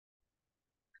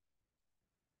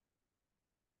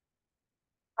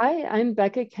Hi, I'm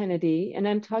Becca Kennedy, and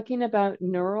I'm talking about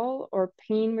neural or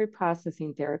pain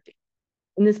reprocessing therapy.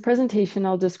 In this presentation,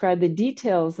 I'll describe the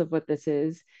details of what this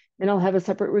is, and I'll have a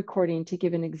separate recording to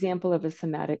give an example of a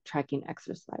somatic tracking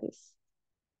exercise.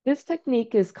 This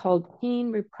technique is called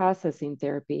pain reprocessing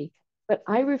therapy, but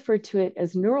I refer to it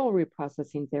as neural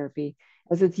reprocessing therapy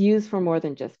as it's used for more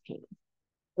than just pain.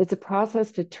 It's a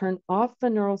process to turn off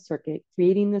the neural circuit,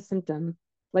 creating the symptom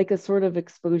like a sort of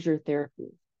exposure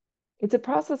therapy. It's a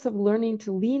process of learning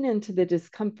to lean into the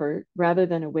discomfort rather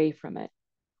than away from it.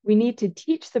 We need to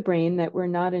teach the brain that we're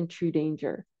not in true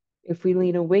danger. If we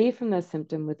lean away from the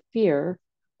symptom with fear,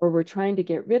 or we're trying to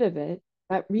get rid of it,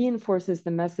 that reinforces the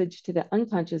message to the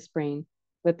unconscious brain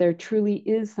that there truly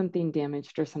is something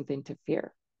damaged or something to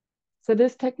fear. So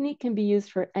this technique can be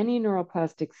used for any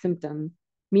neuroplastic symptom,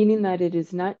 meaning that it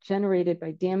is not generated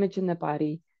by damage in the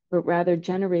body, but rather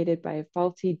generated by a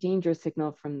faulty danger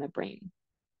signal from the brain.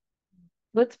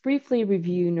 Let's briefly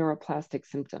review neuroplastic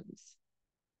symptoms.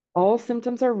 All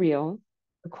symptoms are real.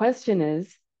 The question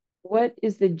is, what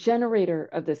is the generator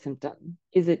of the symptom?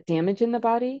 Is it damage in the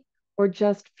body or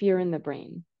just fear in the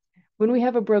brain? When we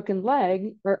have a broken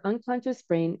leg, our unconscious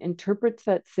brain interprets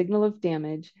that signal of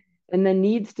damage and then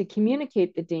needs to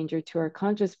communicate the danger to our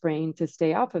conscious brain to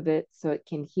stay off of it so it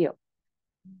can heal.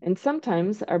 And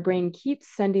sometimes our brain keeps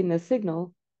sending the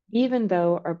signal even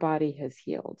though our body has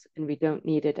healed and we don't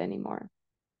need it anymore.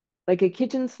 Like a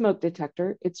kitchen smoke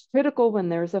detector, it's critical when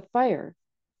there's a fire.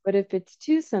 But if it's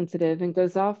too sensitive and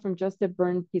goes off from just a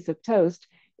burned piece of toast,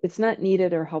 it's not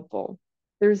needed or helpful.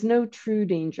 There's no true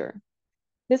danger.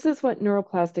 This is what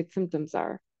neuroplastic symptoms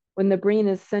are, when the brain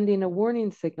is sending a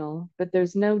warning signal, but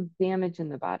there's no damage in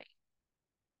the body.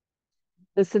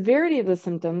 The severity of the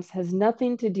symptoms has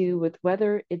nothing to do with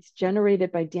whether it's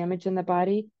generated by damage in the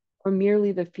body or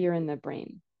merely the fear in the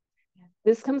brain.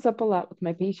 This comes up a lot with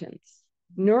my patients.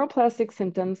 Neuroplastic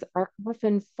symptoms are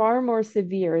often far more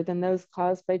severe than those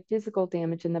caused by physical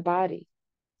damage in the body.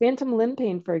 Phantom limb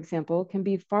pain, for example, can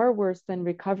be far worse than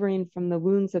recovering from the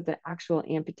wounds of the actual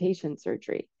amputation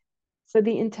surgery. So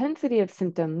the intensity of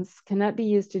symptoms cannot be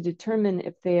used to determine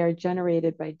if they are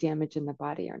generated by damage in the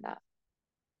body or not.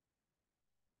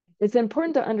 It's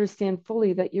important to understand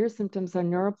fully that your symptoms are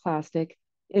neuroplastic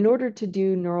in order to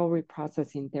do neural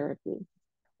reprocessing therapy.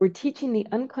 We're teaching the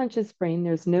unconscious brain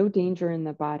there's no danger in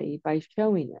the body by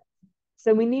showing it.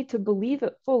 So we need to believe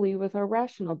it fully with our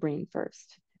rational brain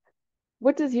first.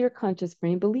 What does your conscious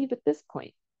brain believe at this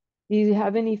point? Do you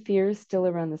have any fears still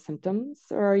around the symptoms,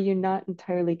 or are you not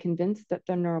entirely convinced that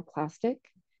they're neuroplastic?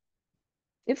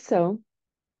 If so,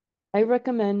 I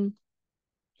recommend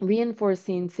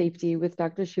reinforcing safety with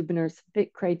Dr. Schubiner's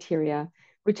FIT criteria,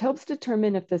 which helps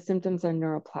determine if the symptoms are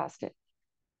neuroplastic.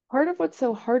 Part of what's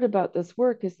so hard about this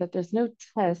work is that there's no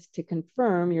test to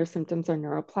confirm your symptoms are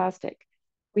neuroplastic.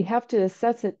 We have to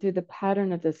assess it through the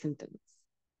pattern of the symptoms.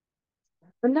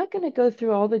 I'm not going to go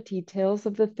through all the details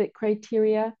of the FIT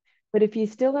criteria, but if you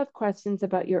still have questions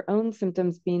about your own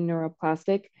symptoms being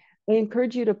neuroplastic, I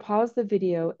encourage you to pause the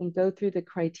video and go through the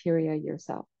criteria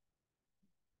yourself.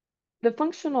 The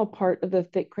functional part of the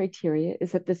FIT criteria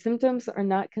is that the symptoms are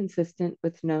not consistent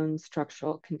with known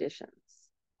structural conditions.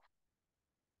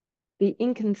 The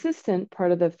inconsistent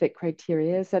part of the FIT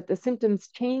criteria is that the symptoms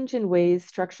change in ways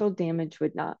structural damage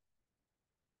would not.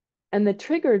 And the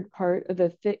triggered part of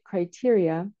the FIT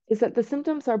criteria is that the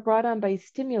symptoms are brought on by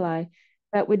stimuli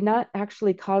that would not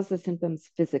actually cause the symptoms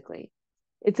physically.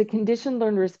 It's a conditioned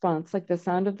learned response like the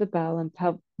sound of the bell and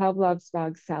Pavlov's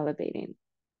dog salivating.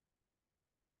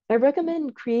 I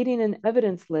recommend creating an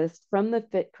evidence list from the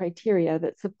FIT criteria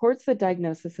that supports the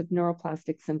diagnosis of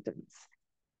neuroplastic symptoms.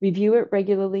 Review it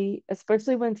regularly,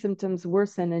 especially when symptoms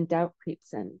worsen and doubt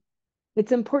creeps in.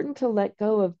 It's important to let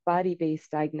go of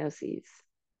body-based diagnoses.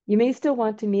 You may still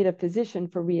want to meet a physician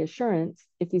for reassurance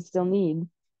if you still need.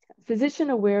 A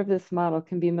physician aware of this model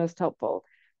can be most helpful,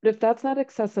 but if that's not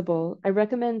accessible, I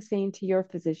recommend saying to your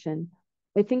physician,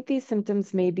 I think these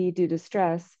symptoms may be due to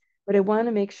stress, but I want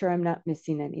to make sure I'm not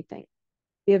missing anything.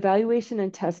 The evaluation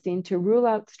and testing to rule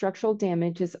out structural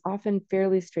damage is often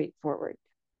fairly straightforward.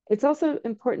 It's also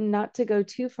important not to go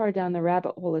too far down the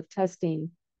rabbit hole of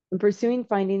testing and pursuing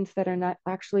findings that are not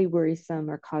actually worrisome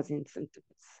or causing symptoms.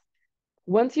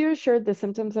 Once you're assured the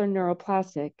symptoms are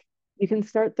neuroplastic, you can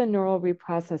start the neural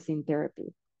reprocessing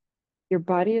therapy. Your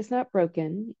body is not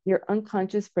broken. Your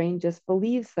unconscious brain just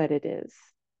believes that it is.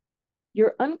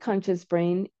 Your unconscious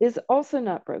brain is also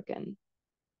not broken.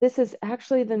 This is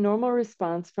actually the normal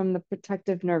response from the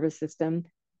protective nervous system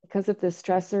because of the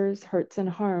stressors, hurts, and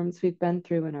harms we've been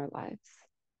through in our lives.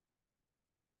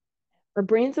 Our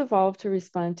brains evolved to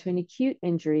respond to an acute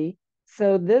injury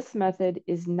So this method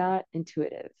is not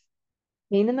intuitive.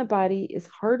 Pain in the body is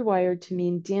hardwired to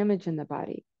mean damage in the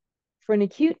body. For an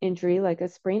acute injury like a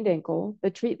sprained ankle,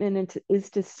 the treatment is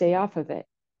to stay off of it.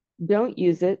 Don't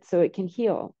use it so it can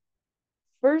heal.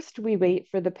 First, we wait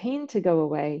for the pain to go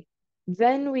away,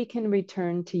 then we can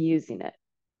return to using it.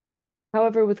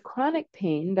 However, with chronic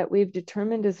pain that we've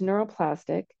determined is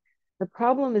neuroplastic, the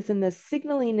problem is in the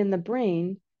signaling in the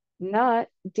brain, not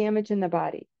damage in the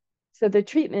body. So the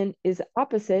treatment is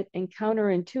opposite and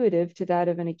counterintuitive to that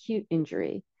of an acute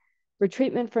injury. For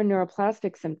treatment for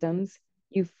neuroplastic symptoms,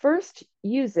 you first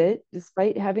use it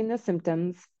despite having the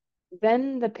symptoms,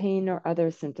 then the pain or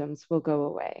other symptoms will go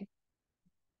away.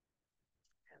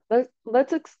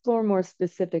 Let's explore more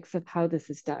specifics of how this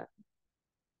is done.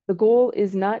 The goal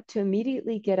is not to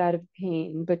immediately get out of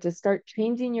pain, but to start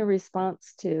changing your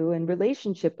response to and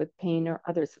relationship with pain or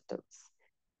other symptoms.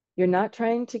 You're not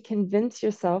trying to convince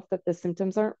yourself that the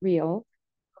symptoms aren't real.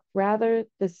 Rather,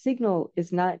 the signal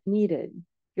is not needed.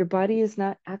 Your body is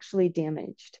not actually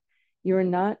damaged. You're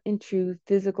not in true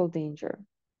physical danger.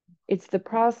 It's the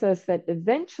process that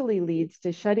eventually leads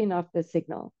to shutting off the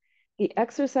signal. The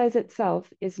exercise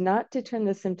itself is not to turn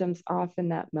the symptoms off in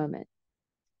that moment.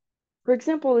 For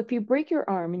example, if you break your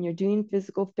arm and you're doing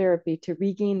physical therapy to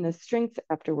regain the strength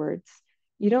afterwards,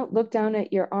 you don't look down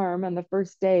at your arm on the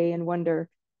first day and wonder,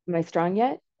 am I strong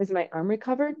yet? Is my arm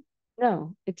recovered?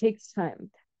 No, it takes time.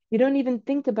 You don't even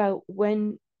think about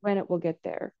when it will get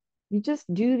there. You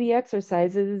just do the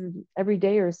exercises every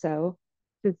day or so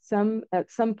to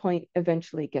at some point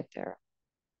eventually get there.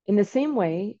 In the same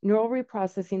way, neural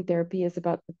reprocessing therapy is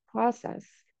about the process.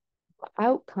 The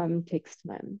outcome takes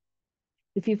time.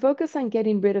 If you focus on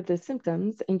getting rid of the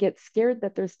symptoms and get scared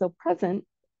that they're still present,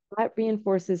 that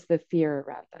reinforces the fear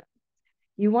around them.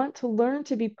 You want to learn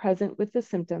to be present with the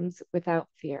symptoms without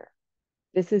fear.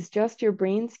 This is just your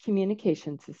brain's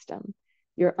communication system,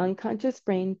 your unconscious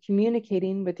brain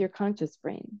communicating with your conscious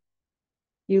brain.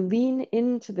 You lean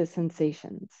into the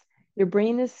sensations. Your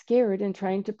brain is scared and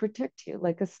trying to protect you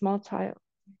like a small child.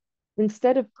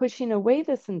 Instead of pushing away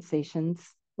the sensations,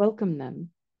 welcome them.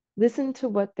 Listen to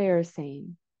what they are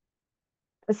saying.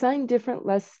 Assign different,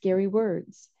 less scary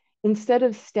words. Instead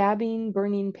of stabbing,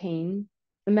 burning pain,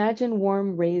 imagine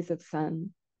warm rays of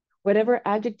sun. Whatever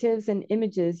adjectives and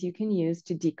images you can use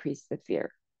to decrease the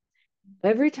fear.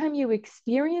 Every time you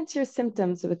experience your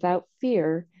symptoms without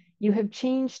fear, you have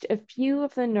changed a few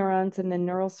of the neurons in the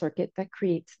neural circuit that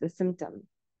creates the symptom.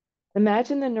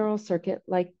 Imagine the neural circuit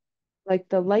like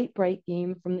the light bright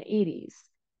game from the 80s.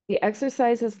 The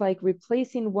exercise is like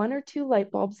replacing 1 or 2 light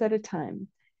bulbs at a time.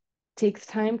 It takes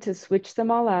time to switch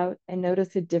them all out and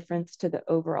notice a difference to the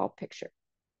overall picture.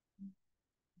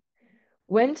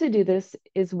 When to do this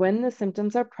is when the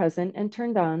symptoms are present and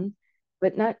turned on,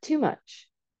 but not too much.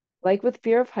 Like with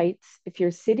fear of heights, if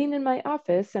you're sitting in my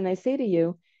office and I say to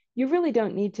you, you really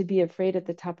don't need to be afraid at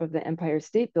the top of the Empire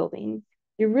State Building,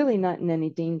 you're really not in any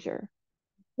danger.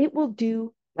 It will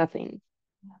do nothing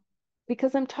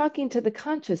because I'm talking to the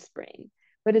conscious brain,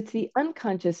 but it's the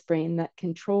unconscious brain that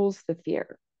controls the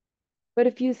fear. But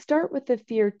if you start with the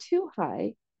fear too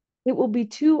high, it will be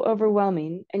too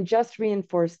overwhelming and just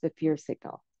reinforce the fear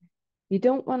signal. You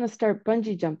don't want to start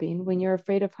bungee jumping when you're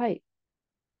afraid of heights.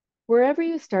 Wherever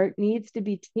you start needs to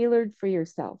be tailored for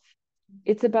yourself.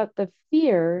 It's about the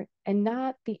fear and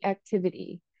not the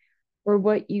activity or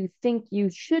what you think you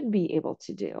should be able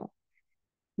to do.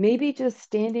 Maybe just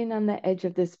standing on the edge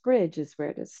of this bridge is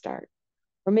where to start,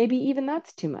 or maybe even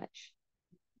that's too much.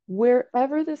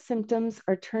 Wherever the symptoms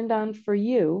are turned on for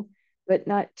you, but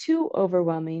not too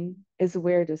overwhelming, is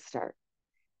where to start.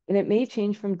 And it may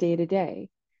change from day to day.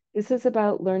 This is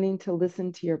about learning to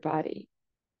listen to your body.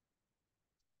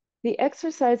 The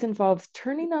exercise involves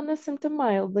turning on the symptom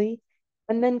mildly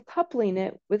and then coupling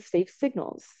it with safe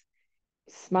signals.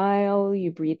 Smile,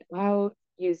 you breathe out,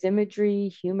 use imagery,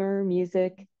 humor,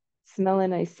 music, smell a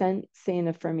nice scent, say an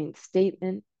affirming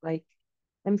statement like,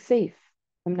 I'm safe,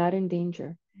 I'm not in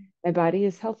danger, my body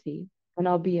is healthy, and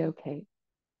I'll be okay.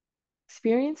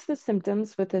 Experience the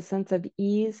symptoms with a sense of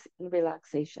ease and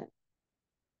relaxation.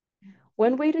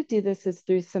 One way to do this is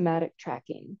through somatic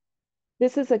tracking.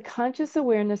 This is a conscious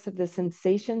awareness of the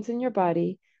sensations in your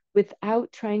body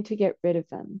without trying to get rid of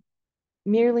them,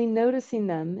 merely noticing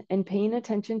them and paying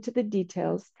attention to the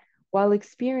details while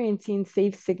experiencing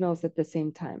safe signals at the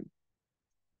same time.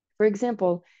 For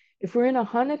example, if we're in a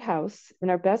haunted house and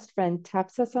our best friend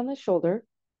taps us on the shoulder,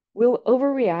 we'll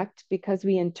overreact because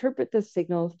we interpret the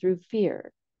signal through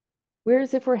fear.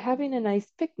 Whereas if we're having a nice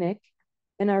picnic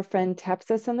and our friend taps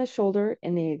us on the shoulder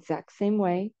in the exact same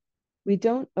way, We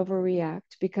don't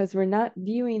overreact because we're not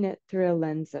viewing it through a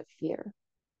lens of fear.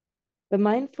 The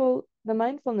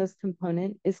mindfulness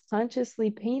component is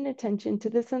consciously paying attention to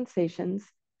the sensations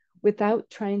without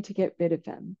trying to get rid of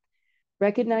them,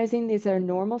 recognizing these are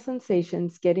normal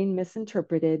sensations getting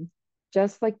misinterpreted,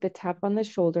 just like the tap on the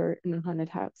shoulder in a haunted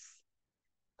house.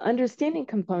 Understanding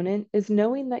component is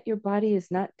knowing that your body is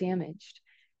not damaged,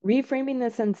 reframing the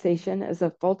sensation as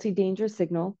a faulty danger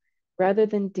signal rather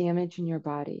than damage in your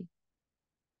body.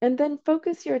 And then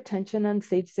focus your attention on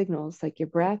safe signals like your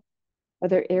breath,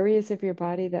 other areas of your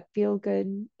body that feel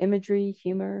good, imagery,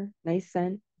 humor, nice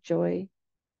scent, joy.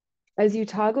 As you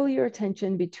toggle your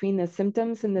attention between the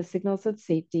symptoms and the signals of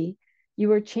safety,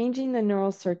 you are changing the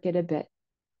neural circuit a bit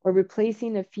or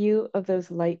replacing a few of those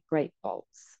light bright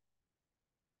bulbs.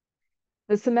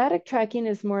 The somatic tracking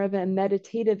is more of a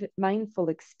meditative, mindful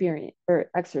experience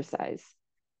or exercise.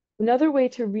 Another way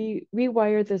to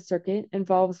rewire the circuit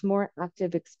involves more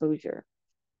active exposure.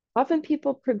 Often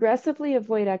people progressively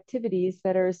avoid activities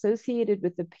that are associated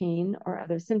with the pain or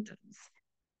other symptoms.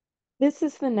 This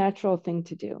is the natural thing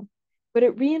to do, but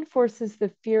it reinforces the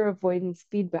fear avoidance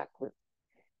feedback loop.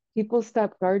 People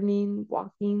stop gardening,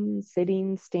 walking,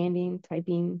 sitting, standing,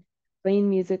 typing, playing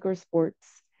music or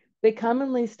sports. They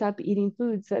commonly stop eating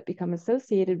foods that become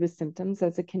associated with symptoms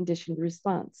as a conditioned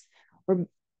response, or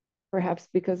perhaps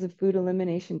because of food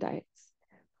elimination diets.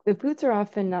 The foods are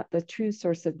often not the true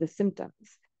source of the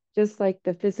symptoms, just like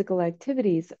the physical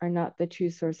activities are not the true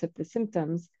source of the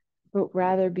symptoms, but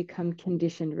rather become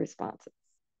conditioned responses.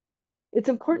 It's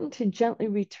important to gently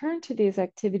return to these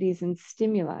activities and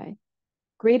stimuli.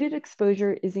 Graded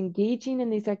exposure is engaging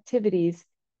in these activities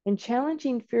and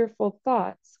challenging fearful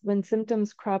thoughts when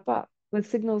symptoms crop up with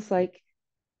signals like,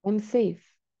 I'm safe,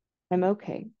 I'm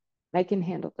okay, I can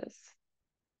handle this.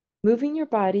 Moving your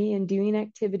body and doing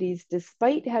activities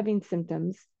despite having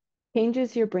symptoms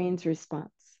changes your brain's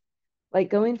response, like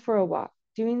going for a walk,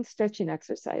 doing stretching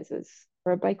exercises,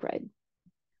 or a bike ride.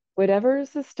 Whatever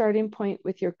is the starting point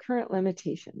with your current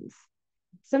limitations.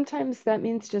 Sometimes that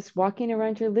means just walking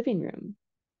around your living room,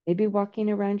 maybe walking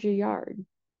around your yard,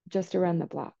 just around the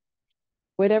block.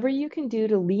 Whatever you can do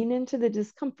to lean into the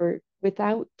discomfort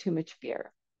without too much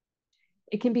fear.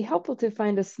 It can be helpful to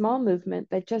find a small movement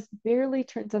that just barely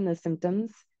turns on the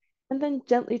symptoms and then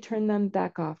gently turn them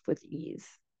back off with ease.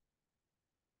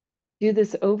 Do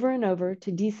this over and over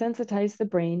to desensitize the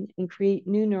brain and create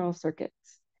new neural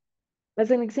circuits.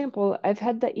 As an example, I've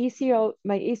had my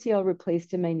ACL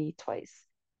replaced in my knee twice.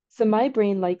 So my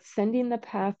brain likes sending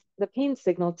the pain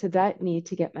signal to that knee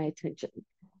to get my attention.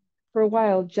 For a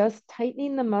while, just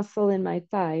tightening the muscle in my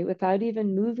thigh without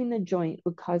even moving the joint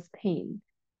would cause pain.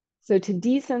 So to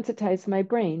desensitize my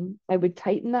brain, I would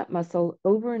tighten that muscle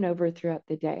over and over throughout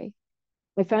the day.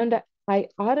 I found that I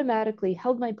automatically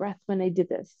held my breath when I did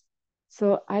this.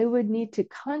 So I would need to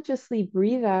consciously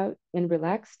breathe out and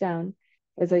relax down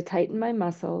as I tightened my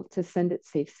muscle to send it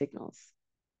safe signals.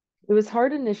 It was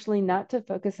hard initially not to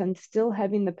focus on still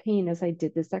having the pain as I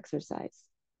did this exercise.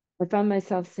 I found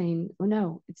myself saying, oh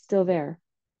no, it's still there.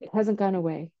 It hasn't gone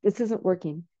away. This isn't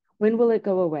working. When will it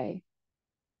go away?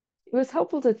 It was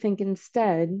helpful to think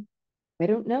instead, I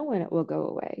don't know when it will go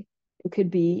away. It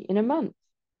could be in a month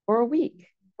or a week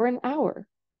or an hour.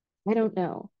 I don't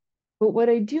know. But what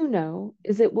I do know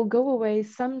is it will go away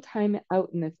sometime out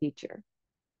in the future.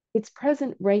 It's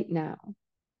present right now.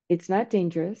 It's not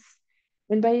dangerous.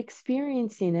 And by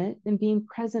experiencing it and being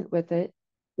present with it,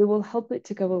 it will help it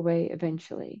to go away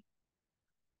eventually.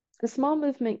 A small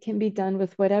movement can be done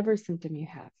with whatever symptom you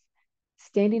have.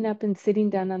 Standing up and sitting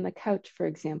down on the couch, for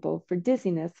example, for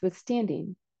dizziness with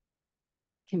standing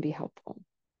can be helpful.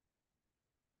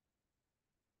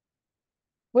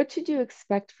 What should you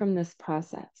expect from this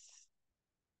process?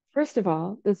 First of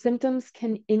all, the symptoms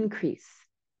can increase.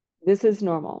 This is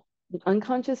normal. The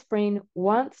unconscious brain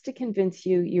wants to convince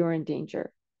you you're in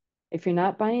danger. If you're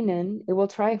not buying in, it will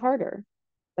try harder.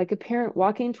 Like a parent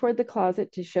walking toward the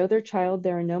closet to show their child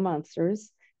there are no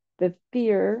monsters, the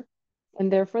fear and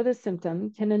therefore the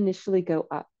symptom can initially go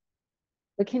up.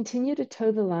 But continue to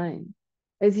toe the line.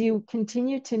 As you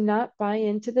continue to not buy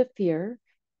into the fear,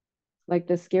 like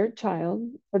the scared child,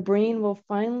 the brain will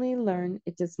finally learn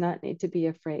it does not need to be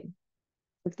afraid.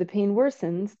 If the pain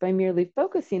worsens by merely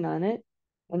focusing on it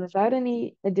and without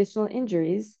any additional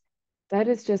injuries, that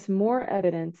is just more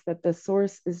evidence that the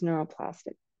source is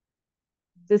neuroplastic.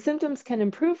 The symptoms can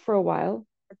improve for a while,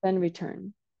 but then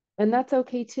return. And that's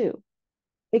okay too.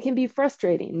 It can be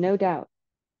frustrating, no doubt.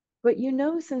 But you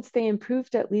know, since they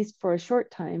improved at least for a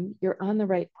short time, you're on the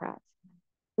right path.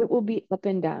 It will be up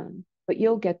and down, but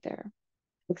you'll get there.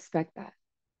 Expect that.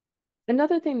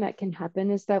 Another thing that can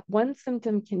happen is that one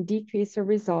symptom can decrease or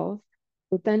resolve,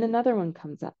 but then another one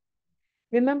comes up.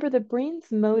 Remember, the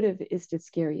brain's motive is to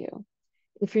scare you.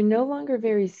 If you're no longer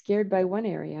very scared by one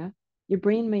area, your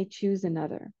brain may choose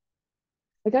another.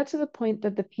 I got to the point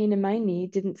that the pain in my knee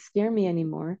didn't scare me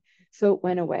anymore, so it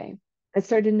went away. I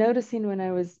started noticing when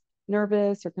I was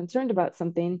nervous or concerned about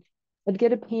something, I'd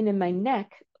get a pain in my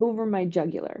neck over my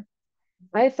jugular.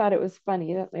 I thought it was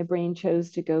funny that my brain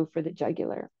chose to go for the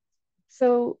jugular.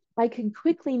 So I could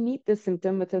quickly meet the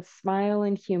symptom with a smile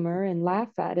and humor and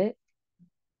laugh at it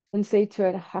and say to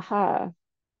it, haha,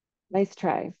 nice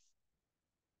try.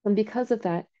 And because of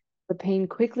that, the pain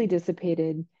quickly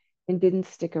dissipated and didn't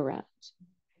stick around.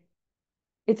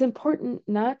 It's important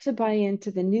not to buy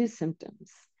into the new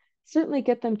symptoms. Certainly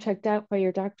get them checked out by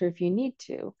your doctor if you need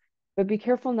to, but be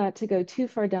careful not to go too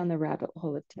far down the rabbit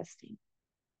hole of testing.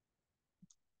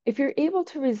 If you're able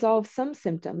to resolve some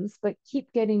symptoms but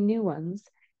keep getting new ones,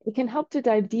 it can help to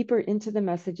dive deeper into the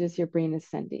messages your brain is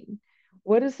sending.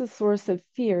 What is the source of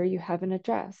fear you haven't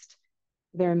addressed?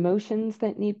 Are there emotions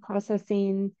that need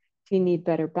processing? Do you need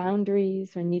better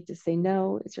boundaries or need to say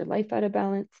no? Is your life out of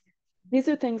balance? These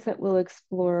are things that we'll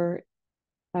explore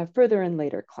further in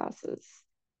later classes.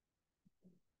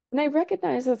 And I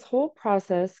recognize this whole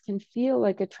process can feel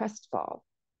like a trust fall.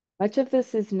 Much of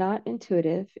this is not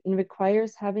intuitive and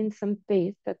requires having some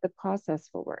faith that the process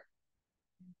will work.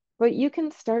 But you can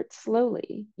start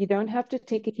slowly. You don't have to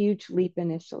take a huge leap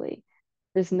initially.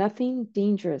 There's nothing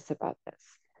dangerous about this.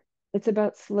 It's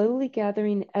about slowly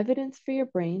gathering evidence for your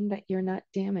brain that you're not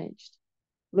damaged.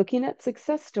 Looking at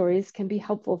success stories can be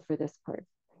helpful for this part.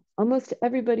 Almost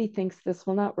everybody thinks this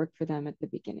will not work for them at the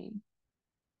beginning.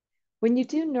 When you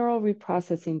do neural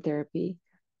reprocessing therapy,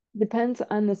 it depends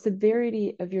on the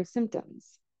severity of your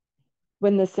symptoms.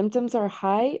 When the symptoms are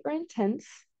high or intense,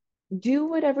 do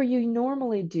whatever you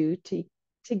normally do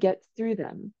to get through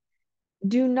them.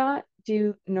 Do not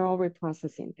do neural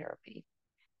reprocessing therapy.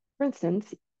 For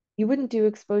instance, you wouldn't do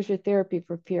exposure therapy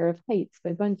for fear of heights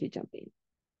by bungee jumping.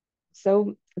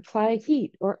 So apply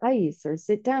heat or ice or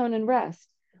sit down and rest.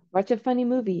 Watch a funny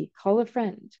movie, call a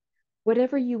friend,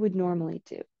 whatever you would normally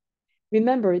do.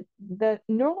 Remember, the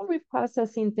neural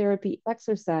reprocessing therapy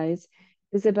exercise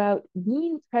is about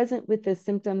being present with the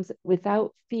symptoms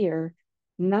without fear,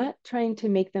 not trying to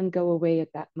make them go away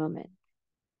at that moment.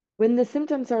 When the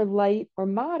symptoms are light or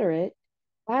moderate,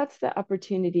 that's the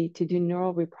opportunity to do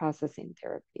neural reprocessing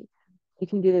therapy. You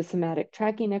can do the somatic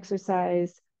tracking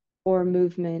exercise or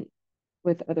movement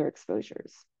with other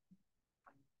exposures.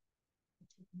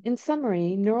 In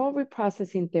summary, neural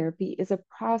reprocessing therapy is a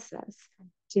process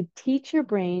to teach your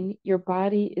brain your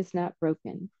body is not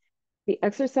broken. The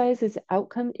exercise is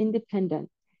outcome independent.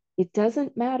 It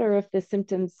doesn't matter if the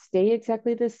symptoms stay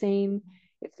exactly the same,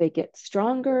 if they get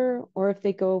stronger, or if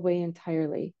they go away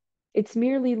entirely. It's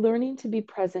merely learning to be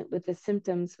present with the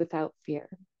symptoms without fear.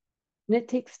 And it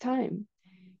takes time.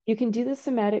 You can do the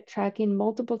somatic tracking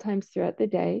multiple times throughout the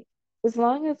day, as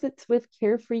long as it's with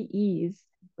carefree ease,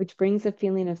 which brings a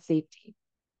feeling of safety.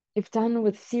 If done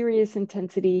with serious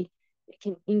intensity, it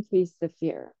can increase the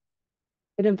fear.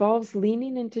 It involves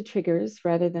leaning into triggers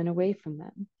rather than away from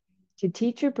them to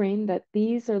teach your brain that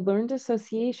these are learned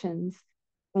associations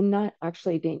and not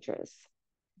actually dangerous.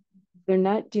 They're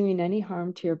not doing any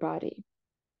harm to your body.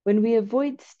 When we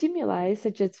avoid stimuli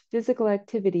such as physical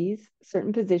activities,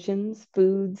 certain positions,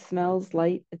 foods, smells,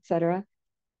 light, etc.,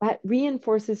 that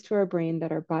reinforces to our brain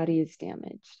that our body is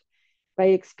damaged. By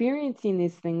experiencing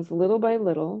these things little by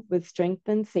little with strength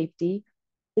and safety,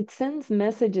 it sends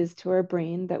messages to our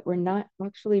brain that we're not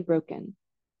actually broken,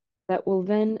 that will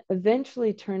then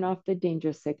eventually turn off the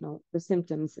danger signal, the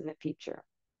symptoms in the future.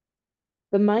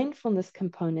 The mindfulness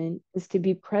component is to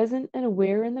be present and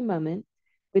aware in the moment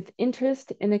with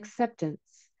interest and acceptance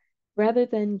rather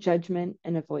than judgment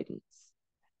and avoidance.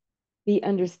 The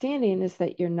understanding is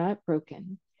that you're not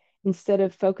broken. Instead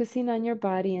of focusing on your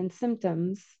body and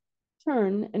symptoms,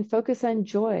 turn and focus on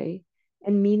joy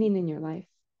and meaning in your life.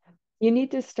 You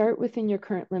need to start within your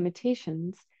current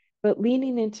limitations, but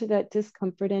leaning into that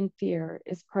discomfort and fear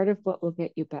is part of what will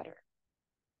get you better.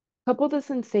 Couple the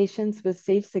sensations with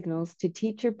safe signals to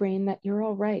teach your brain that you're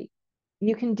all right.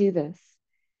 You can do this.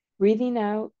 Breathing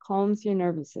out calms your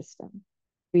nervous system.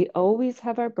 We always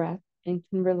have our breath and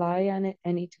can rely on it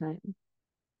anytime.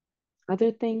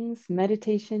 Other things,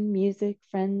 meditation, music,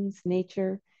 friends,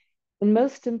 nature, and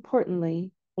most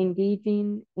importantly,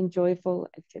 engaging in joyful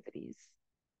activities.